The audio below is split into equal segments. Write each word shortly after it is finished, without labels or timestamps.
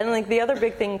And like the other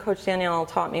big thing Coach Danielle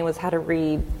taught me was how to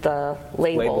read the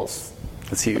labels.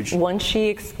 That's huge. Once she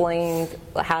explained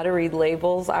how to read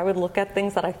labels, I would look at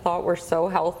things that I thought were so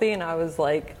healthy, and I was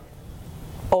like,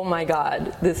 oh my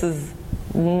God, this is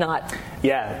not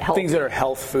healthy. Things that are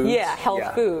health foods. Yeah,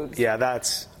 health foods. Yeah,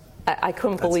 that's... I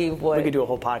couldn't believe what... We could do a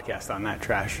whole podcast on that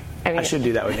trash. I mean, I should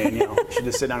do that with Danielle. We should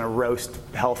just sit down and roast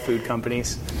health food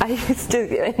companies. I used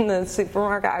to, in the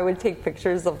supermarket, I would take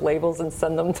pictures of labels and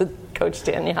send them to Coach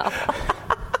Danielle.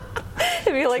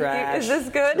 It'd be like, trash, is this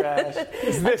good? Trash.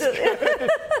 Is this good?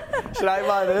 Should I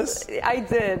buy this? I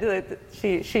did.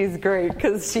 She's great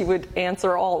because she would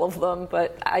answer all of them,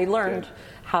 but I learned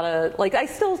how to, like, I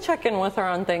still check in with her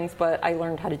on things, but I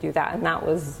learned how to do that, and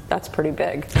that's pretty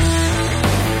big.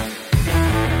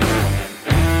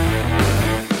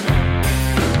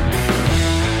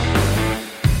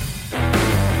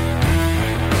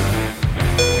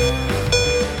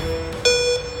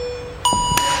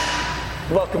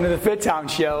 Welcome to the FitTown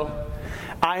show.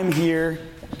 I'm here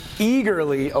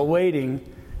eagerly awaiting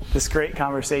this great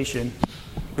conversation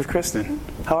with Kristin.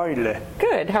 How are you today?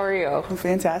 Good. How are you? I'm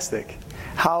fantastic.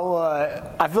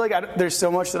 I feel like there's so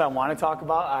much that I want to talk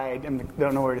about. I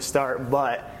don't know where to start,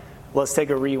 but let's take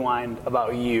a rewind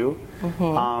about you.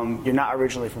 Mm-hmm. You're not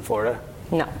originally from Florida.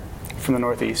 No. From the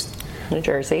Northeast. New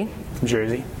Jersey. From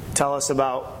Jersey. Tell us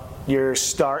about your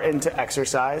start into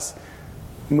exercise,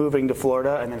 moving to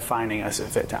Florida, and then finding us at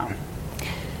FitTown.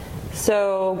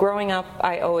 So growing up,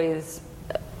 I always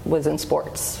was in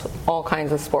sports, all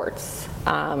kinds of sports.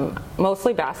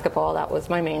 Mostly basketball, that was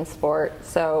my main sport.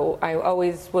 So I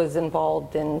always was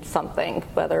involved in something,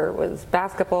 whether it was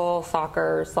basketball,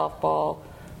 soccer, softball.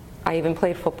 I even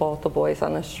played football with the boys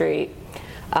on the street.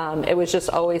 It was just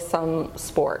always some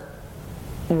sport.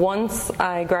 Once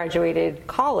I graduated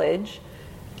college,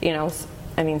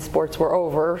 sports were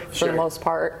over for the most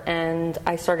part, and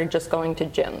I started just going to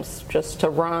gyms, just to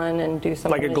run and do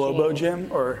some like a Globo gym,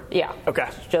 or yeah, okay,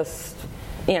 just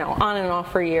on and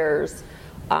off for years,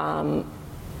 and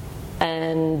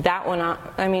that went on.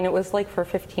 I mean, it was like for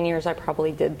 15 years I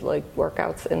probably did like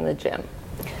workouts in the gym,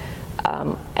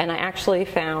 and I actually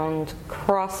found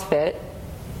CrossFit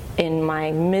in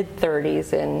my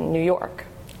mid-30s in New York.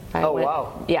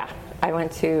 Wow! Yeah, I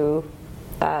went to.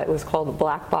 It was called the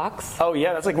Black Box. Oh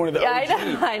yeah, that's like one of the OG.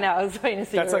 I know. I was waiting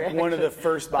to see. That's like one of the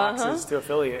first boxes to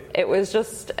affiliate. It was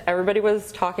just everybody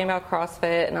was talking about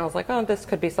CrossFit, and I was like, oh, this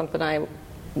could be something I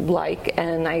like,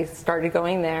 and I started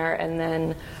going there, and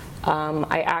then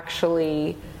I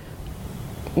actually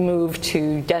moved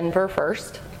to Denver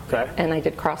first. Okay. And I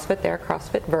did CrossFit there,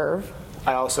 CrossFit Verve.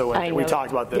 I also went. We talked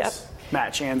about this. Yep.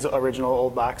 Matt Chan's original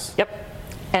old box. Yep.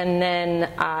 And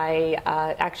then I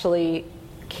actually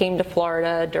came to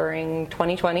Florida during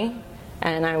 2020,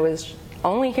 and I was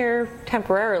only here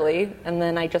temporarily, and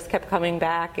then I just kept coming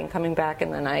back, and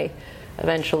then I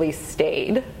eventually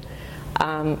stayed.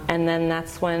 And then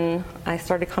that's when I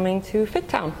started coming to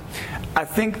FitTown. I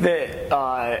think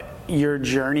that your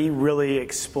journey really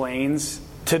explains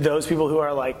to those people who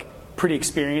are like pretty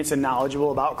experienced and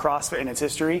knowledgeable about CrossFit and its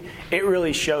history. It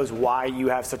really shows why you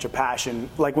have such a passion.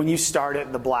 Like when you start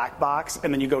at the Black Box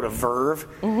and then you go to Verve,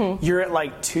 you're at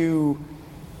like two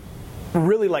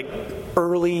really like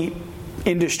early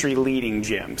industry leading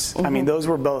gyms. I mean, those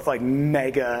were both like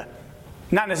mega,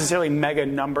 not necessarily mega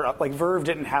number up. Like Verve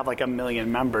didn't have like 1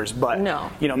 million members, but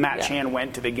Matt Chan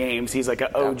went to the games. He's like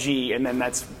an OG, and then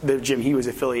that's the gym he was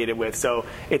affiliated with. So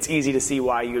it's easy to see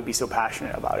why you would be so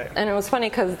passionate about it. And it was funny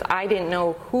because I didn't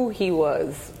know who he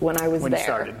was when I was there. You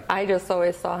started. I just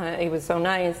always saw him. He was so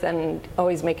nice and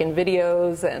always making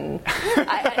videos, and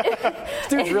this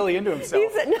dude's really into himself.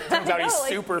 Turns out he's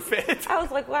like, super fit. I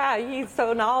was like, wow, he's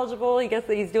so knowledgeable. He gets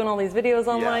that he's doing all these videos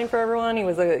online for everyone.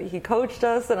 He coached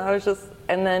us, and I was just.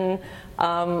 And then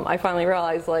I finally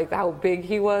realized like how big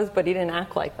he was, but he didn't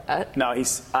act like that. No,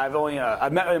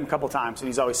 I've met him a couple times, and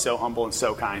he's always so humble and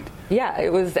so kind. Yeah,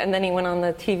 it was. And then he went on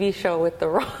the TV show with The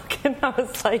Rock, and I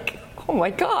was like, oh my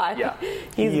God. Yeah,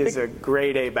 he is a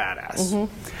grade A badass.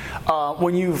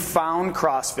 When you found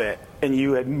CrossFit and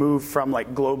you had moved from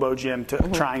like Globo Gym to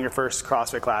trying your first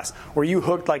CrossFit class, were you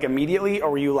hooked like immediately,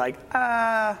 or were you like,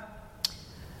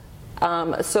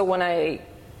 So when I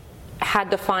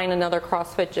had to find another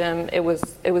CrossFit gym, it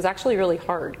was actually really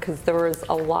hard because there was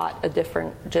a lot of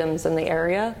different gyms in the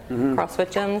area,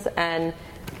 CrossFit gyms, and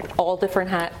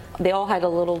they all had a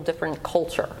little different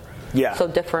culture. Yeah. So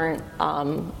different,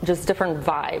 just different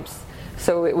vibes.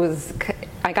 So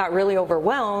I got really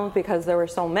overwhelmed because there were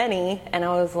so many, and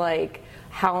I was like,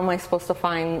 how am I supposed to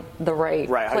find the right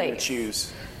place? How do you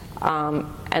choose?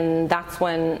 And that's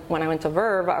when I went to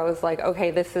Verve, I was like,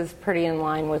 okay, this is pretty in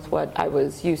line with what I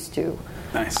was used to.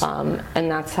 Nice.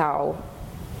 And that's how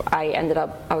I ended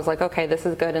up, I was like, okay, this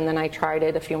is good. And then I tried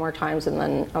it a few more times, and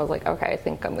then I was like, okay, I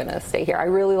think I'm going to stay here. I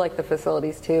really like the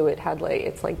facilities too.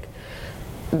 It's like,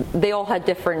 they all had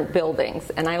different buildings,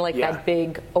 and I like that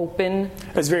big open.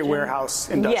 It's very warehouse,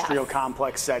 industrial Yes.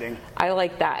 complex setting. I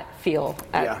like that feel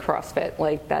at CrossFit,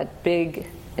 like that big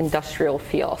industrial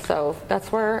feel. So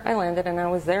that's where I landed, and I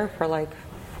was there for like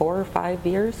 4 or 5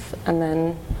 years, and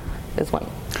then is when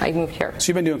I moved here. So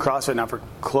you've been doing CrossFit now for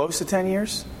close to 10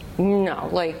 years? No,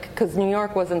 like, because New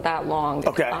York wasn't that long.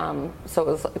 Okay. So it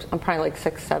was, I'm probably like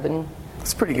 6, 7.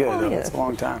 It's pretty good, though. Yeah. It's a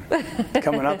long time.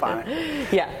 Coming up on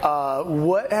it. Yeah.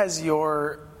 What has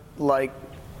your, like,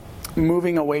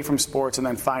 moving away from sports and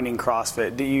then finding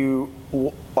CrossFit, do you,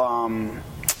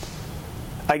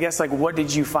 I guess, like, what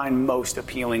did you find most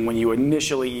appealing when you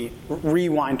initially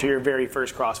rewind to your very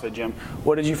first CrossFit gym?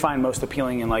 What did you find most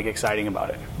appealing and, like, exciting about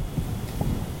it?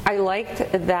 I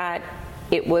liked that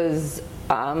it was,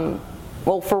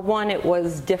 well, for one, it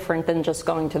was different than just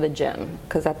going to the gym,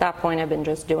 because at that point I've been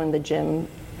just doing the gym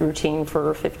routine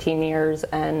for 15 years,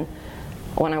 and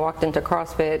when I walked into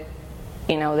CrossFit,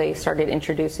 you know, they started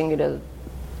introducing you to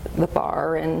the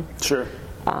bar and Sure.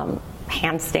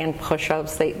 Handstand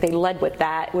push-ups. They led with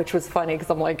that, which was funny, because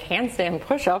I'm like, handstand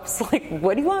push-ups? Like,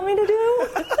 what do you want me to do?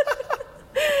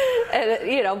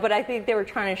 And, you know, but I think they were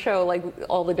trying to show like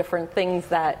all the different things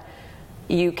that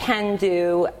you can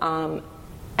do.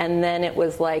 And then it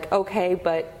was like, okay,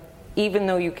 but even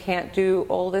though you can't do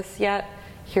all this yet,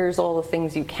 here's all the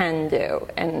things you can do.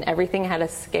 And everything had a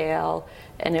scale,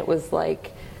 and it was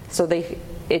like, so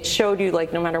it showed you,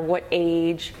 like, no matter what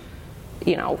age,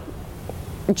 you know,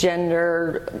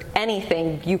 gender,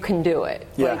 anything, you can do it.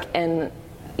 Yeah. Like, and,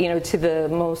 you know, to the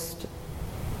most,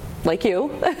 like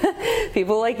you,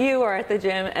 people like you are at the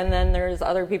gym, and then there's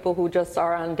other people who just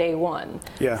are on day one.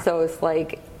 Yeah. So it's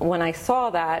like, when I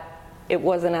saw that, it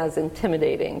wasn't as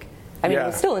intimidating. I mean, it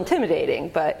was still intimidating,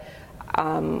 but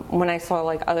when I saw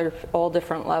like all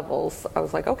different levels, I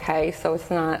was like, okay, so it's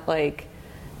not like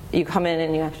you come in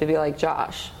and you have to be like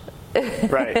Josh.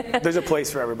 Right. There's a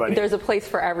place for everybody. There's a place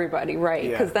for everybody, right?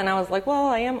 Yeah. Because then I was like, well,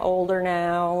 I am older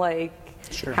now, like,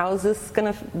 Sure. how's this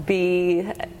gonna be?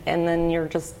 And then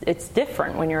it's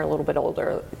different when you're a little bit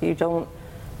older. You don't,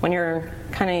 when you're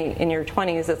kind of in your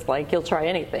 20s, it's like you'll try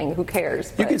anything, who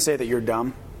cares? You can say that you're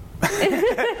dumb.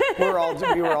 we were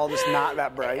all just not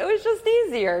that bright. It was just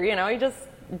easier, you know, you just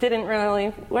didn't really,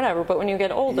 whatever. But when you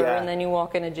get older and then you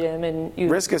walk in a gym and you...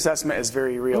 Risk assessment is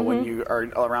very real when you are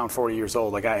around 40 years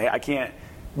old. Like, I can't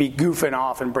be goofing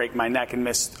off and break my neck and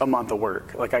miss a month of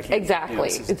work. Like, I can't...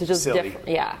 Exactly. You know, it's just silly. different.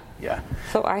 Yeah. Yeah.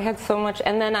 So I had so much,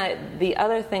 and then the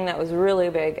other thing that was really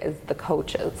big is the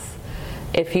coaches.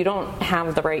 If you don't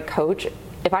have the right coach,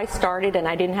 if I started and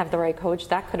I didn't have the right coach,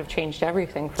 that could have changed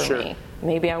everything for me.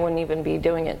 Maybe I wouldn't even be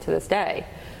doing it to this day.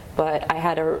 But I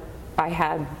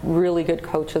had really good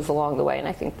coaches along the way, and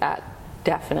I think that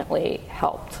definitely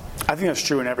helped. I think that's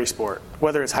true in every sport,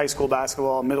 whether it's high school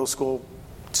basketball, middle school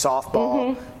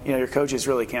softball. You know, your coaches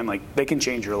really can, like, they can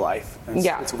change your life.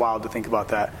 It's wild to think about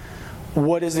that.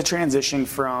 What is the transition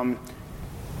from,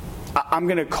 I'm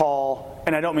going to call,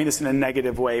 and I don't mean this in a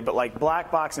negative way, but like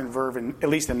Black Box and Verve, and at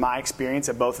least in my experience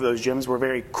at both of those gyms, were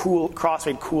very cool,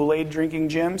 CrossFit Kool-Aid drinking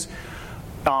gyms.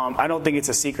 I don't think it's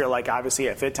a secret, like, obviously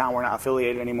at FitTown we're not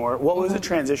affiliated anymore. What was the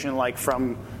transition like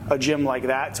from a gym like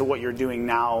that to what you're doing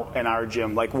now in our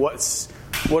gym? Like, what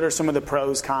are some of the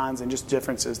pros, cons, and just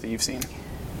differences that you've seen?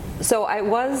 So I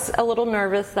was a little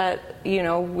nervous that, you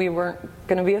know, we weren't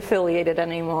going to be affiliated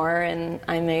anymore, and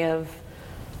I may have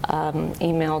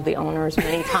emailed the owners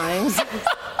many times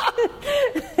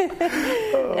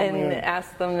and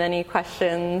asked them many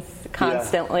questions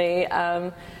constantly.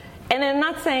 And I'm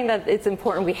not saying that it's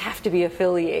important we have to be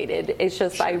affiliated. It's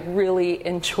just I really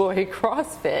enjoy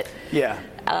CrossFit. Yeah.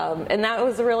 And that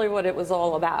was really what it was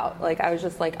all about. Like, I was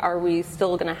just like, are we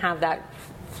still going to have that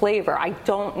flavor? I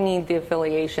don't need the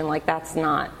affiliation. Like, that's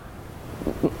not,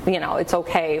 you know, it's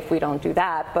okay if we don't do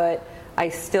that, but I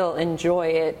still enjoy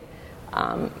it.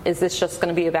 Is this just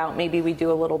going to be about maybe we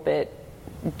do a little bit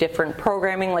different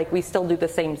programming? Like, we still do the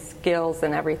same skills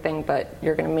and everything, but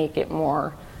you're going to make it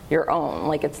more your own.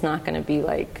 Like, it's not going to be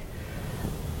like,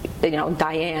 you know,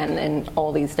 Diane and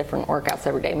all these different workouts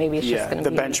every day. Maybe it's just going to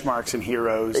be the benchmarks and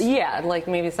heroes. Yeah, like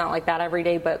maybe it's not like that every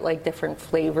day, but like different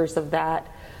flavors of that.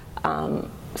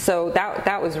 So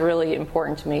that was really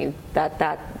important to me,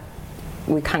 that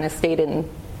we kind of stayed in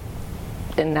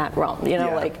that realm, you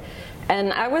know, like,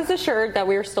 and I was assured that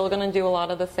we were still going to do a lot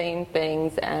of the same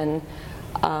things, and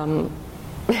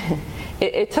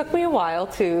It took me a while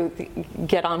to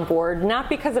get on board, not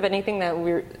because of anything that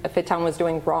FitTown was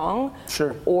doing wrong,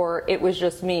 sure, or it was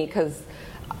just me, because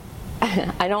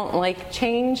I don't like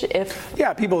change.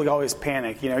 People always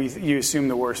panic. You assume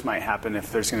the worst might happen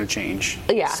if there's going to change.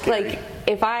 Yeah, like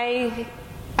if I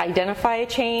identify a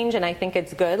change and I think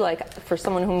it's good, like for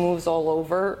someone who moves all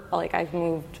over, like I've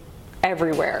moved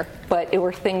everywhere, but it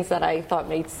were things that I thought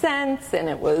made sense, and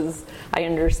I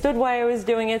understood why I was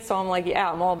doing it, so I'm like,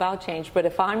 yeah, I'm all about change. But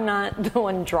if I'm not the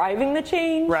one driving the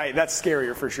change, right, that's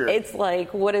scarier for sure. It's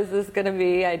like, what is this going to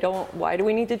be? Why do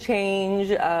we need to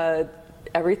change?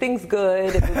 Everything's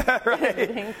good. If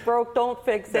everything's broke, don't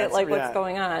fix it. What's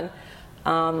going on?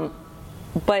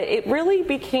 But it really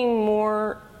became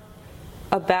more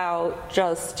about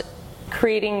just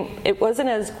creating. It wasn't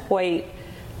as quite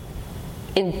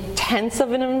intense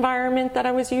of an environment that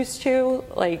I was used to.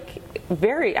 Like my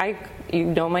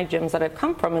gyms that I've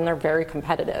come from, and they're very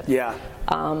competitive. Yeah.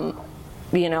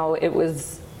 It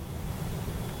was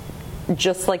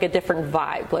just like a different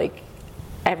vibe. Like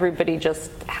everybody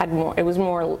just had more. It was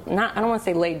more not. I don't want to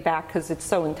say laid back because it's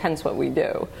so intense what we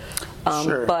do.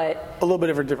 Sure. But a little bit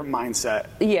of a different mindset.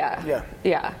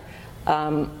 Yeah.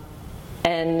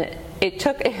 And it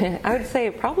took, I would say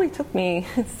it probably took me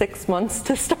 6 months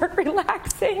to start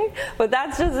relaxing, but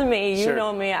that's just me. You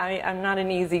know me, I'm not an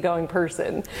easygoing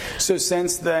person. So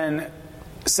since that,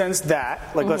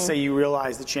 let's say you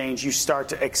realize the change, you start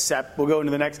to accept, we'll go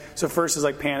into the next, so first is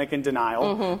like panic and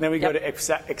denial, then we go to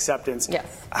acceptance. Yes.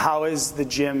 How is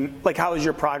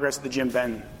your progress at the gym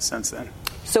been since then?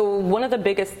 So one of the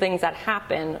biggest things that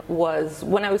happened was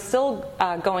when I was still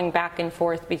going back and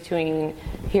forth between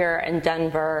here and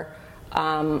Denver,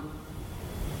 I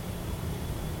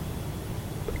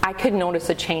could notice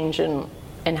a change in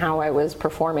how I was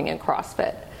performing in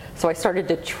CrossFit. So I started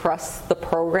to trust the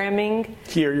programming.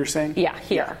 Here, you're saying? Yeah,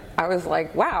 here. Yeah. I was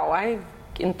like, wow,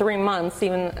 in 3 months,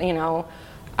 even,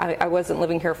 I wasn't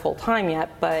living here full time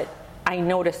yet, but I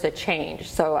noticed a change.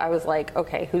 So I was like,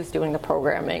 okay, who's doing the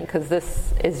programming? Because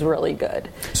this is really good.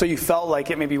 So you felt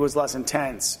like it maybe was less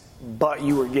intense, but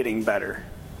you were getting better.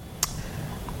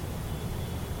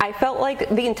 I felt like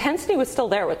the intensity was still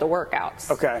there with the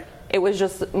workouts. Okay. It was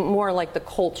just more like the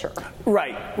culture.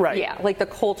 Right. Yeah, like the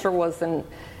culture wasn't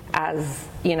as,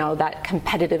 that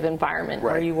competitive environment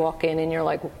where you walk in and you're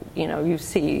like, you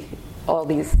see all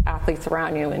these athletes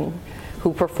around you and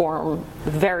who perform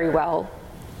very well.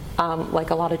 Like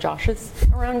a lot of Joshes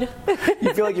around.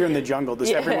 You feel like you're in the jungle.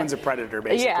 Everyone's a predator,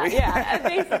 basically. Yeah,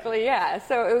 basically, yeah.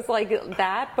 So it was like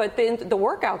that, but the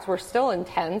workouts were still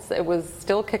intense. It was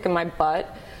still kicking my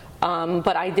butt,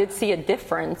 but I did see a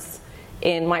difference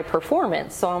in my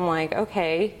performance. So I'm like,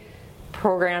 okay,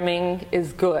 programming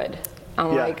is good.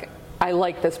 I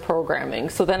like this programming.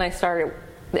 So then I started.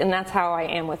 And that's how I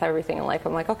am with everything in life.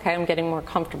 I'm like, okay, I'm getting more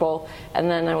comfortable. And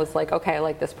then I was like, okay, I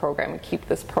like this program, keep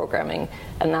this programming.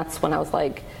 And that's when I was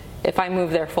like, if I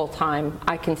move there full time,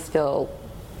 I can still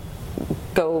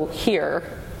go here.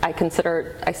 I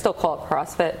still call it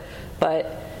CrossFit,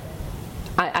 but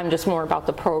I'm just more about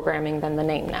the programming than the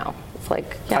name now. It's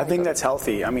like, I think that's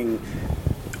healthy. I mean,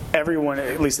 everyone,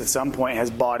 at least at some point, has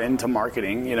bought into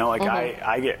marketing.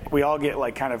 We all get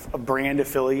like kind of a brand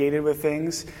affiliated with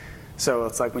things. So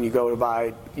it's like when you go to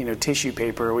buy, tissue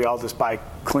paper, we all just buy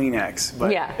Kleenex.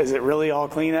 But is it really all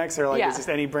Kleenex? Or is just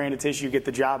any brand of tissue, get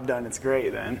the job done, it's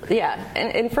great then? Yeah,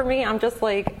 and for me, I'm just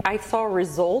like, I saw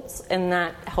results, and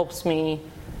that helps me,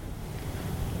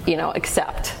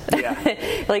 accept.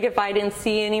 Yeah. Like if I didn't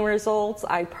see any results,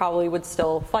 I probably would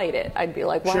still fight it. I'd be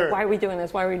like, why are we doing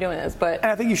this? Why are we doing this? But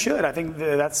and I think you should. I think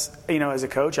that's, as a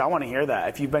coach, I want to hear that.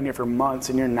 If you've been here for months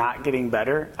and you're not getting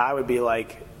better, I would be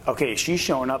like, okay, she's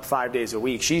showing up 5 days a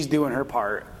week. She's doing her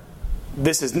part.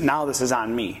 This is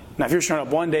on me. Now, if you're showing up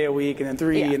 1 day a week and then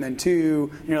 3 and then 2,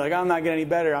 and you're like, I'm not getting any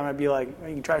better, I'm going to be like, well,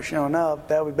 you can try showing up.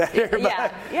 That would be better.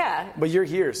 But you're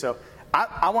here. So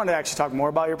I want to actually talk more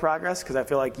about your progress because I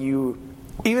feel like you,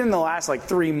 even in the last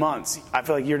 3 months, I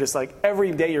feel like you're just like,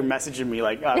 every day you're messaging me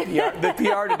like, the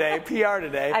PR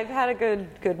today. I've had a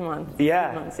good month.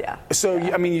 Yeah. Good months, yeah. So,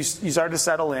 you started to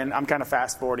settle in. I'm kind of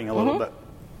fast forwarding a little bit.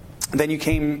 Then you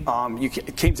came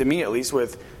to me at least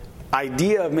with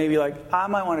idea of maybe I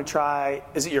might want to try.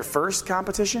 Is it your first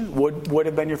competition? Would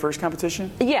have been your first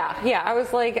competition? Yeah. I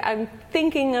was like, I'm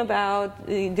thinking about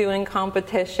doing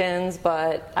competitions,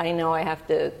 but I know I have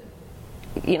to,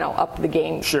 up the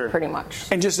game pretty much.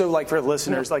 And just so for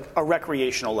listeners, a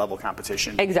recreational level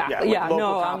competition. Exactly. Yeah. You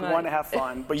want to have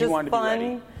fun, but you want to be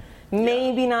ready.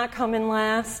 Maybe not come in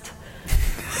last.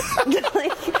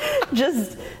 Like,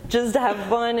 just have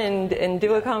fun and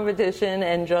do a competition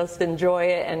and just enjoy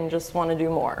it and just want to do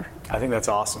more. I think that's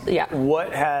awesome. Yeah.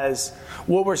 What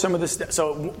were some of the steps?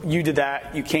 So you did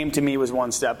that. You came to me was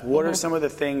one step. What are some of the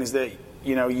things that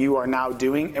you are now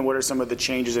doing, and what are some of the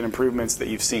changes and improvements that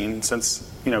you've seen since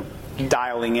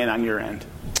dialing in on your end?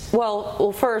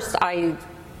 Well, first I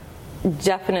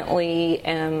definitely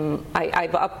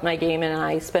I've upped my game and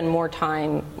I spend more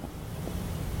time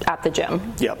at the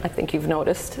gym. Yep. I think you've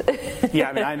noticed.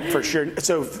 Yeah, I mean, for sure.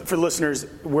 So for listeners,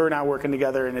 we're now working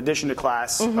together in addition to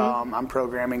class. I'm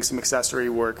programming some accessory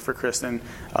work for Kristin.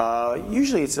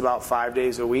 Usually it's about 5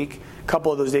 days a week. A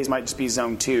couple of those days might just be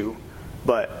zone 2,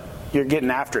 but you're getting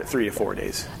after it 3 to 4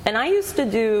 days. And I used to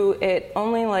do it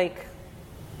only like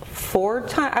 4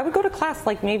 times. I would go to class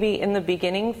like maybe in the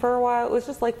beginning for a while. It was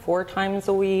just like 4 times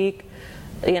a week.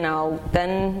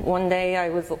 Then one day I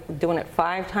was doing it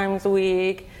 5 times a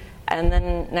week. And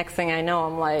then next thing I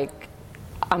know,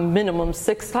 I'm minimum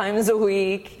 6 times a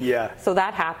week. Yeah. So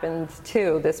that happened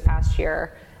too this past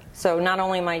year. So not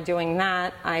only am I doing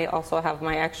that, I also have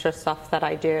my extra stuff that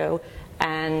I do.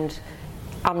 And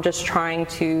I'm just trying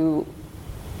to,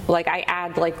 I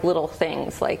add little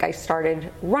things. Like I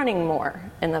started running more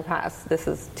in the past. This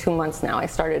is 2 months now. I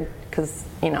started because,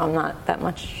 I'm not that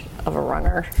much of a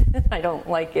runner. I don't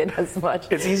like it as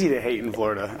much. It's easy to hate in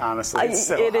Florida, honestly. It's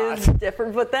so it hot. is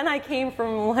different. But then I came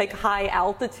from high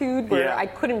altitude where I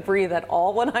couldn't breathe at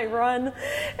all when I run.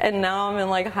 And now I'm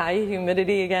in high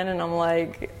humidity again, and I'm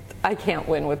I can't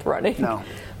win with running. No.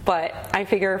 But I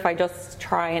figure if I just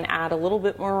try and add a little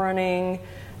bit more running,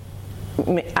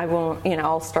 I won't,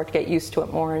 I'll start to get used to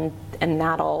it more, and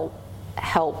that'll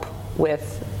help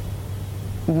with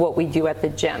what we do at the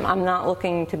gym. I'm not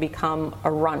looking to become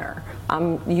a runner.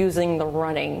 I'm using the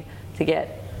running to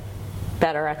get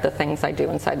better at the things I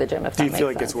do inside the gym, if that makes sense. Do you feel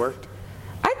like it's worked?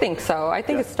 I think so. I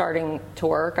think it's starting to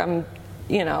work.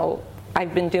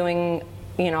 I've been doing,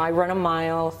 I run a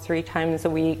mile 3 times a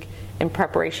week in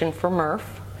preparation for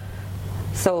Murph.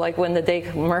 So when the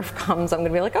day Murph comes, I'm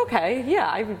going to be okay, yeah,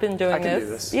 I've been doing I can do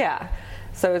this. Yeah.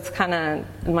 So it's kind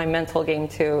of my mental game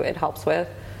too, it helps with.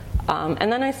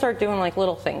 And then I start doing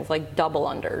little things like double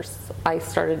unders.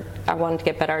 I wanted to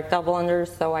get better at double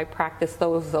unders, so I practice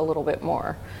those a little bit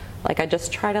more. I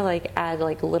just try to add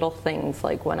little things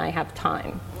when I have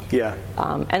time. Yeah.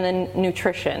 And then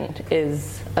nutrition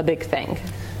is a big thing.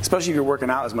 Especially if you're working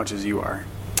out as much as you are.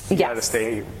 You got to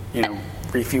stay,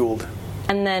 refueled.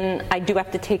 And then I do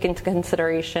have to take into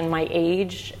consideration my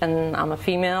age, and I'm a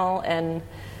female, and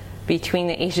between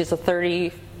the ages of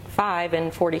 35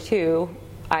 and 42,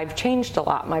 I've changed a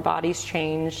lot. My body's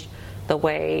changed the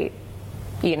way,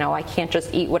 I can't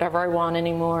just eat whatever I want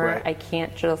anymore. Right. I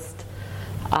can't just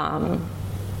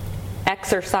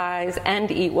exercise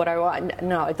and eat what I want.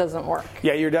 No, it doesn't work.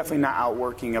 Yeah, you're definitely not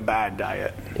outworking a bad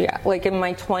diet. Yeah, in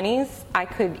my 20s, I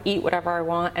could eat whatever I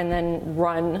want and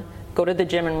then go to the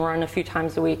gym and run a few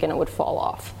times a week, and it would fall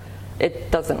off.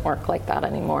 It doesn't work like that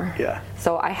anymore. Yeah.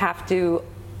 So I have to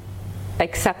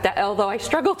accept that, although I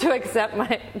struggle to accept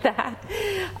that.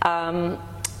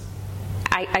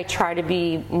 I try to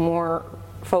be more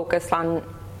focused on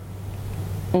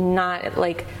not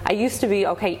I used to be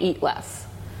eat less.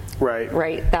 Right.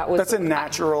 Right. That's a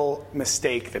natural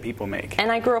mistake that people make.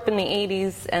 And I grew up in the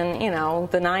 80s and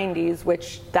the 90s,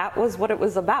 which that was what it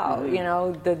was about.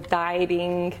 The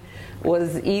dieting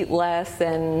was eat less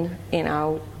and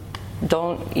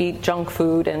don't eat junk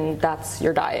food, and that's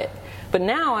your diet. But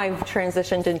now I've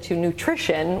transitioned into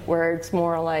nutrition, where it's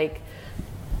more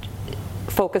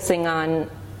focusing on,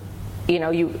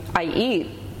 I eat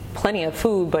plenty of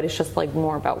food, but it's just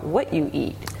more about what you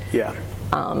eat. Yeah.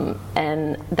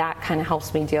 And that kind of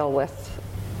helps me deal with,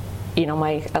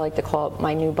 I like to call it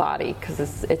my new body,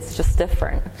 because it's just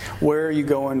different. Where are you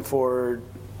going for,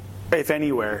 if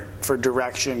anywhere, for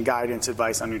direction, guidance,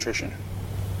 advice on nutrition?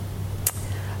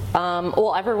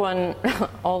 Well, everyone,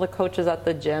 all the coaches at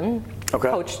the gym, Okay.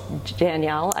 Coach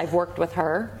Danielle, I've worked with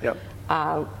her. Yep.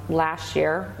 Last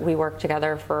year, we worked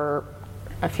together for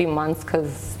a few months,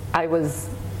 because I was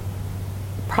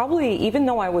probably, even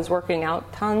though I was working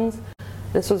out tons,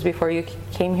 this was before you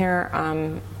came here,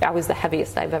 I was the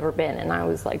heaviest I've ever been, and I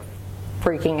was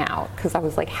freaking out, because I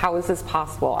was how is this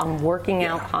possible? I'm working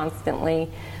out constantly.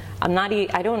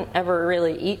 I don't ever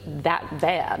really eat that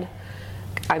bad.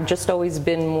 I've just always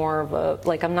been more of a,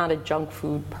 I'm not a junk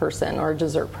food person or a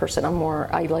dessert person.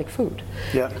 I like food.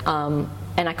 Yeah.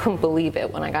 And I couldn't believe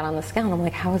it when I got on the scale. And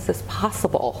I'm how is this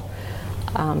possible?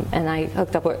 And I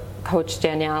hooked up with Coach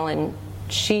Danielle, and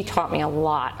she taught me a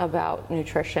lot about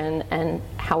nutrition and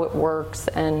how it works,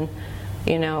 and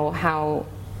how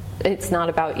it's not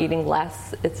about eating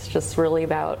less. It's just really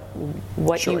about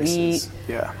what Choices. you eat.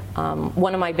 Yeah.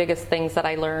 One of my biggest things that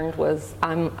I learned was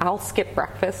I'll skip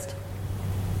breakfast.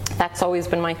 That's always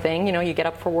been my thing. You know, you get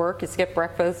up for work, you skip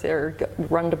breakfast, or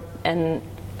and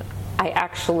I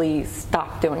actually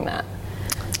stopped doing that.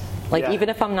 Like, even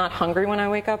if I'm not hungry when I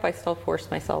wake up, I still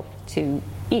force myself to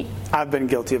eat. I've been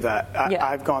guilty of that. Yeah.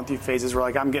 I've gone through phases where,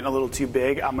 like, I'm getting a little too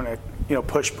big. I'm going to,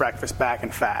 push breakfast back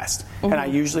and fast. And I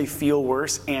usually feel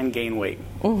worse and gain weight.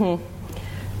 Mm-hmm.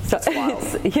 So it's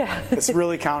wild. Yeah. It's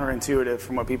really counterintuitive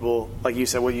from what people, like you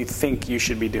said, what you think you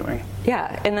should be doing.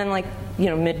 Yeah, and then, like,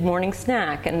 mid-morning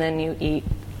snack, and then you eat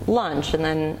lunch, and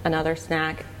then another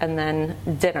snack, and then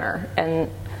dinner, and,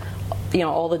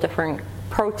 all the different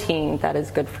protein that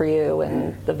is good for you,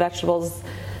 and the vegetables,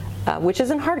 which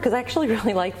isn't hard because I actually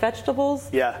really like vegetables.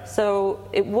 Yeah. So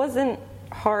it wasn't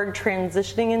hard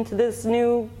transitioning into this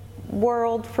new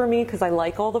world for me because I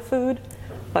like all the food,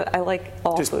 but I like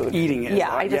all just food. Eating it.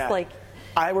 Yeah, I just like.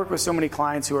 I work with so many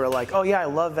clients who are like, oh yeah, I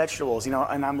love vegetables, and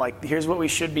I'm like, here's what we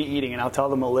should be eating, and I'll tell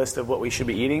them a list of what we should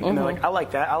be eating, and they're like, I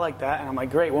like that, and I'm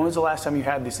like, great, when was the last time you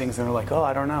had these things? And they're like, oh,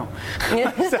 I don't know.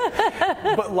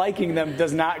 But liking them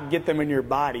does not get them in your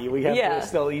body. We have to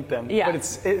still eat them. Yeah.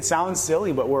 But it sounds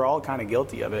silly, but we're all kind of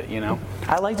guilty of it,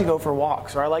 I like to go for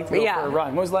walks, or I like to go for a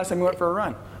run. When was the last time you went for a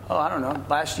run? Oh, I don't know.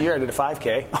 Last year I did a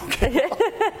 5K. Okay.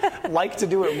 Like to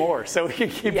do it more, so we can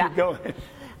keep it going.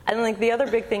 And like the other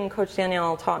big thing Coach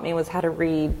Danielle taught me was how to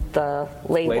read the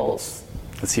labels.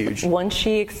 That's huge. Once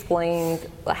she explained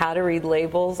how to read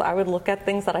labels, I would look at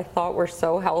things that I thought were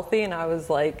so healthy, and I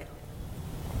was like,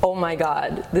 oh my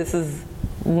God, this is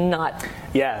not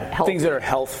healthy. Things that are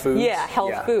health foods. Yeah,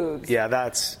 health foods. Yeah,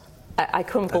 that's... I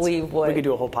couldn't believe what... We could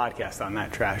do a whole podcast on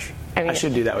that trash. I mean, I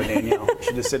should do that with Danielle. We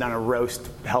should just sit down and roast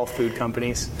health food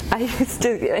companies. I used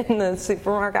to, in the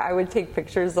supermarket, I would take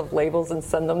pictures of labels and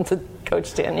send them to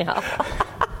Coach Danielle.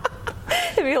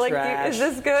 He'd be like, trash, is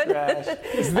this good? Trash.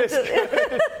 Is this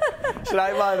good? Should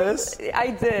I buy this?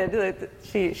 I did.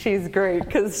 She's great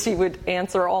because she would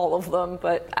answer all of them,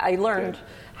 but I learned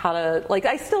how to,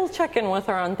 I still check in with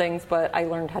her on things, but I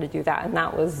learned how to do that, and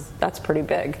that's pretty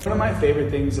big. One of my favorite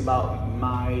things about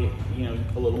my,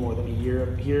 a little more than a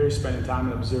year here, spending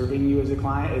time and observing you as a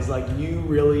client, is like you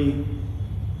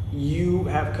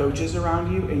have coaches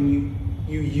around you, and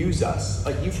you use us.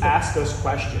 Like, you ask us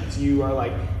questions. You are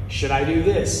like, should I do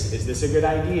this? Is this a good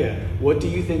idea? What do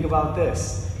you think about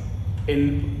this?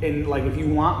 And like, if you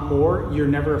want more, you're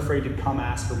never afraid to come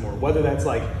ask for more. Whether that's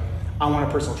like, I want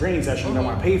a personal training session that I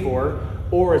want to pay for,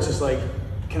 or it's just like,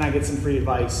 can I get some free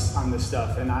advice on this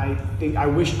stuff? And I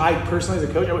personally as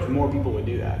a coach, I wish more people would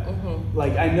do that. Mm-hmm.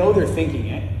 Like, I know they're thinking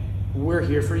it. We're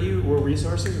here for you. We're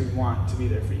resources. We want to be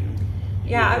there for you.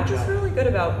 Yeah, I'm just really good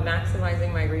about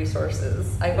maximizing my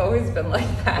resources. I've always been like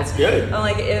that. That's good. I'm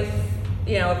like, if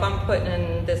I'm put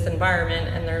in this environment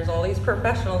and there's all these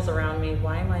professionals around me,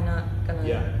 why am I not gonna,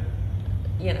 use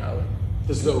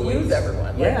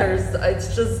everyone? Yeah.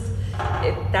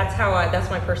 That's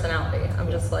my personality.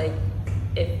 I'm just like,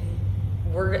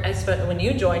 when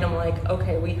you join, I'm like,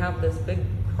 okay, we have this big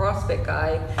CrossFit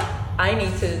guy. I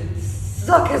need to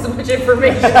suck as much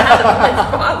information out of him as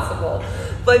possible.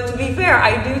 But to be fair,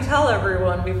 I do tell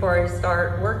everyone before I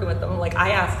start working with them, like,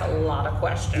 I ask a lot of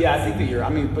questions. Yeah, I think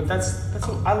that but that's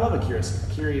I love a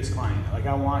curious client. Like,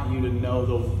 I want you to know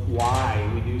the why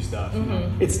we do stuff.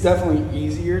 Mm-hmm. It's definitely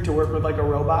easier to work with like a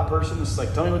robot person. It's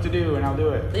like, tell me what to do and I'll do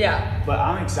it. Yeah. But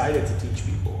I'm excited to teach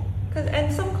people.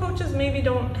 And some coaches maybe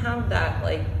don't have that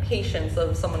patience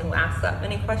of someone who asks that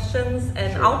many questions,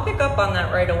 and sure. I'll pick up on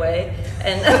that right away.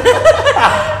 And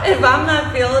if I'm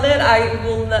not feeling it,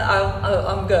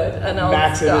 I'm good, and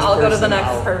I'll go to the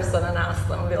next person and ask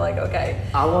them and be like, okay.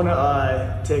 I want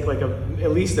to take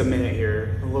at least a minute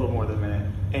here, a little more than a minute,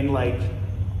 and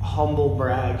humble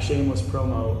brag, shameless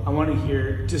promo. I want to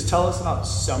hear. Just tell us about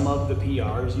some of the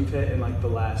PRs you've hit in the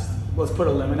last. Let's put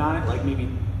a limit on it, maybe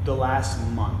the last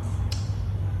month.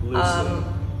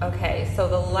 Okay, so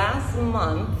the last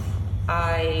month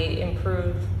I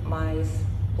improved my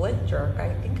split jerk.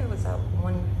 I think I was at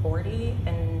 140,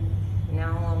 and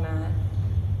now I'm at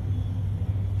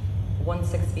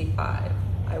 165.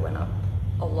 I went up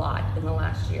a lot in the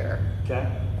last year. Okay.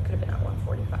 I could have been at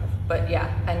 145, but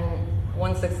yeah, and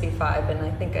 165, and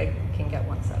I think I can get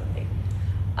 170.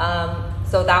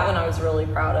 So that one I was really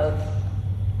proud of.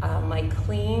 My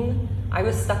clean, I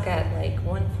was stuck at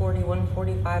 140,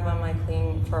 145 on my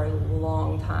clean for a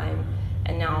long time,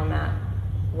 and now I'm at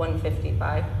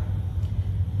 155.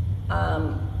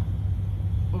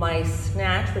 My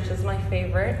snatch, which is my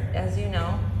favorite, as you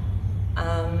know,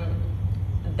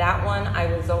 that one I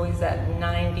was always at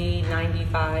 90,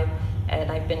 95,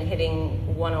 and I've been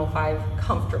hitting 105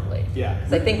 comfortably. Yeah.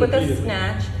 So I think with the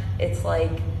snatch, it's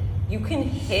like you can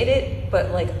hit it,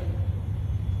 but like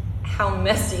how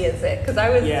messy is it? Because I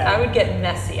would get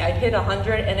messy. I'd hit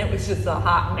 100 and it was just a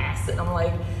hot mess, and I'm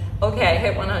like, okay, I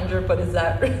hit 100, but is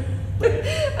that?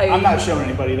 I'm not showing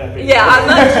anybody that video. Yeah, I'm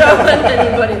not showing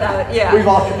anybody that. Yeah, we've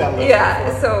all hit that level. Yeah,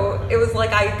 before. So it was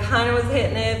like I kind of was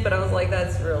hitting it, but I was like,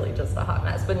 that's really just a hot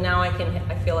mess. But now I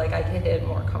feel like I can hit it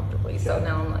more comfortably. So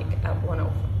now I'm like at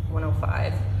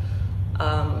 105.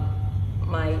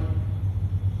 My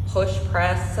push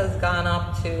press has gone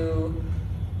up to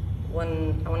I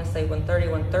want to say 130,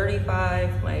 135.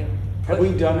 Have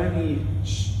we done any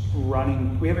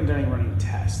running? We haven't done any running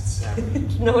tests, have we?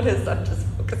 Notice I'm just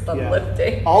focused on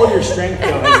lifting. All your strength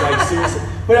though is like seriously.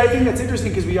 But I think that's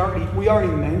interesting because we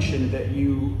already mentioned that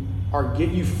you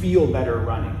feel better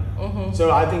running. Mm-hmm.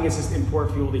 So I think it's just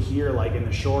important for people to hear, like, in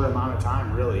the short amount of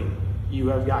time, really, you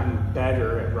have gotten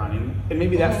better at running. And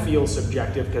maybe that feels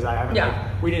subjective because I haven't.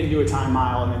 Like, we didn't do a time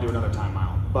mile and then do another time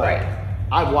mile, but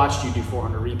I've watched you do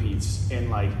 400 repeats, and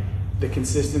like the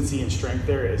consistency and strength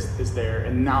there is there.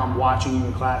 And now I'm watching you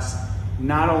in class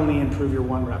not only improve your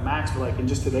 1 rep max, but like in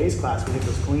just today's class, we hit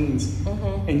those cleans,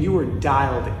 and you were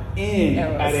dialed in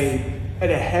at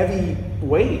a heavy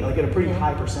weight, like at a pretty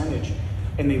high percentage,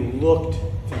 and they looked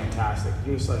fantastic.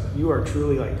 You're just like, you are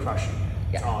truly like crushing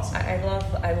it. It's awesome.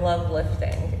 I love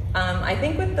lifting. I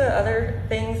think with the other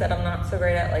things that I'm not so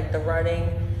great at, like the running,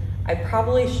 I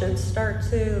probably should start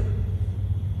to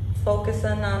focus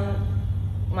in on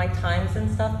my times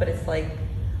and stuff, but it's like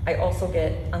I also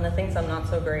get on the things I'm not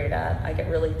so great at, I get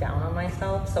really down on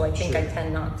myself, so I think I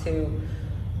tend not to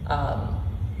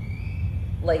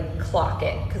like clock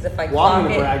it, because if I clock I'm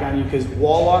going to brag on you because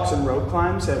wall walks and rope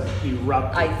climbs have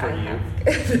erupted for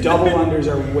you. Double unders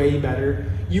are way better.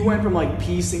 You went from like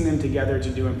piecing them together to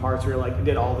doing parts where like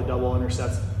did all the double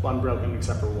undersets unbroken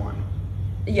except for one.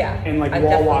 Yeah. And like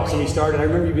wall walks when we started, I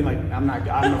remember you being like,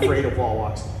 I'm afraid of wall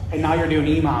walks. And now you're doing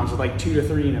EMOMs with like 2 to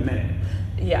 3 in a minute.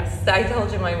 Yes, I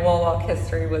told you my wall walk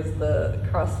history was the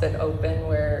CrossFit Open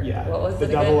where, what was the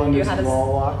it double again? unders and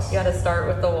wall walks. You had to start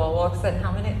with the wall walks, and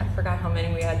how many, I forgot how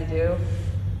many we had to do.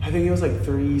 I think it was like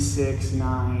 3, 6,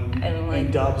 9,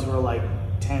 and dubs were like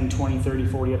 10, 20, 30,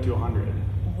 40, up to 100.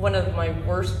 One of my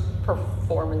worst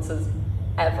performances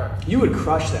ever. You would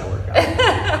crush that workout.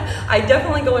 I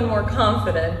definitely go in more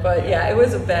confident, but it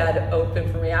was a bad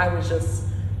open for me.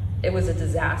 It was a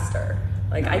disaster.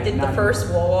 Like I did the first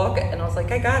wall walk and I was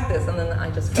like, I got this, and then I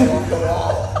just fell off the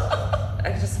wall.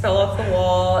 I just fell off the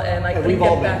wall and I couldn't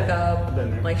get back up.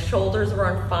 My shoulders were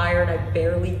on fire and I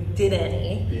barely did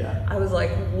any. Yeah. I was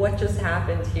like, what just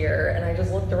happened here? And I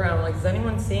just looked around like, is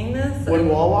anyone seeing this? When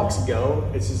wall walks go,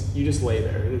 it's just, you just lay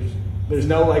there. There's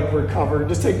no like recover.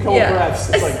 Just take a couple breaths.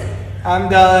 It's like, I'm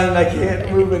done. I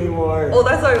can't move anymore. Well,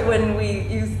 that's why when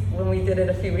we did it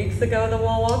a few weeks ago, the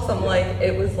wall walks, I'm like,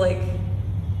 it was like,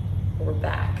 we're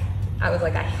back. I was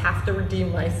like, I have to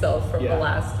redeem myself from the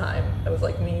last time. It was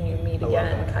like me and you meet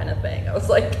again kind of thing. I was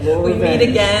like, we meet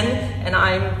again,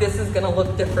 and this is gonna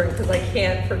look different because I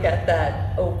can't forget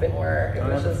that open where it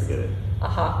was just a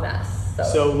hot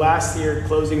mess. So last year,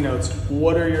 closing notes.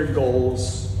 What are your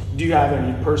goals? Do you have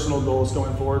any personal goals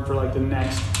going forward for like the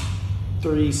next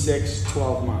 3, 6,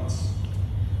 12 months?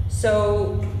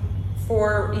 So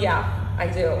I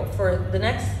do. For the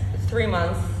next 3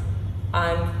 months,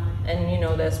 and you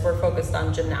know this, we're focused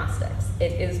on gymnastics.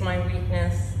 It is my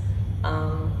weakness.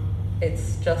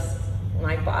 It's just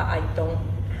my body. I don't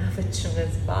have a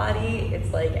gymnast body.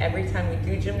 It's like every time we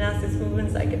do gymnastics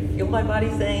movements, I can feel my body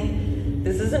saying,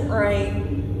 this isn't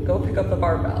right. Go pick up the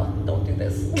barbell. Don't do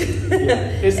this.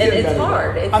 It's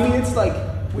hard. It's like,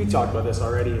 we talked about this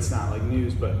already. It's not like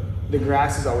news, but the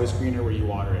grass is always greener where you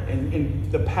water it. And in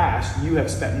the past, you have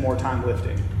spent more time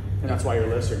lifting, and that's why your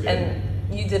lifts are good. And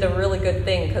you did a really good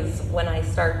thing, because when I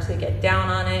start to get down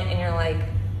on it and you're like,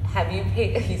 have you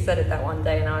paid, you said it that one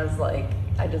day and I was like,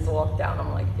 I just walked down,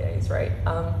 I'm like, yeah, he's right.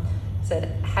 Said,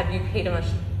 have you paid as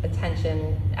much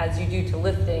attention as you do to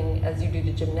lifting as you do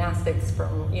to gymnastics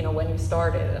from, when you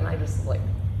started? And I just like,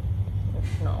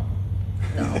 no.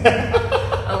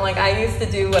 I'm like, I used to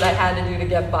do what I had to do to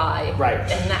get by. Right.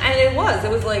 And it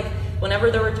was like, whenever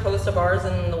there were toes to bars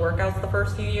in the workouts the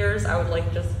first few years, I would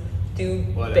like just do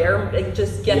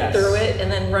just get through it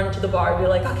and then run to the bar and be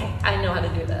like, okay, I know how to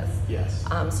do this. Yes.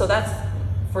 So that's,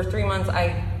 for 3 months,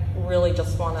 I really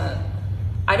just want to,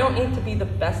 I don't need to be the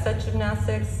best at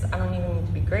gymnastics. I don't even need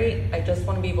to be great. I just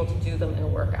want to be able to do them in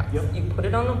workouts. Yep. You put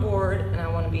it on the board and I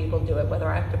want to be able to do it. Whether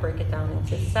I have to break it down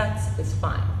into sets is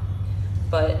fine.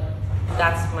 But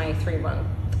That's my 3-month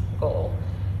goal.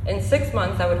 In 6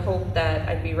 months, I would hope that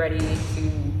I'd be ready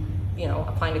to,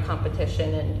 find a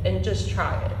competition and just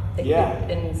try it.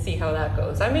 And see how that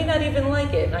goes. I may not even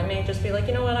like it. I may just be like,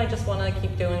 you know what, I just want to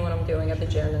keep doing what I'm doing at the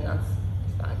gym, and that's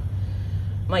fine.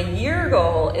 My year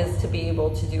goal is to be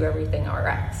able to do everything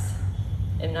RX.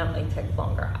 And that might take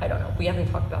longer. I don't know. We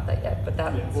haven't talked about that yet, but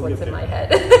that's what's in my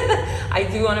head. I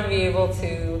do want to be able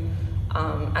to,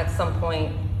 at some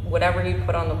point, whatever you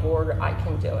put on the board, I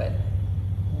can do it.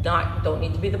 Don't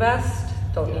need to be the best,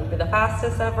 don't need to be the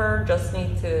fastest ever, just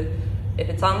need to, if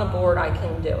it's on the board, I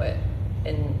can do it.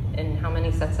 And how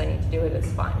many sets I need to do it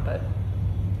is fine, but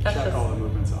that's check just all the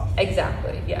movements off.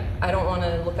 Exactly, yeah. I don't want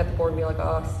to look at the board and be like,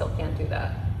 oh, I still can't do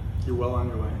that. You're well on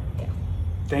your way. Yeah.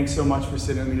 Thanks so much for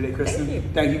sitting with me today, Kristin. Thank you.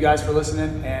 Thank you guys for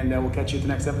listening, and we'll catch you at the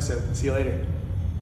next episode. See you later.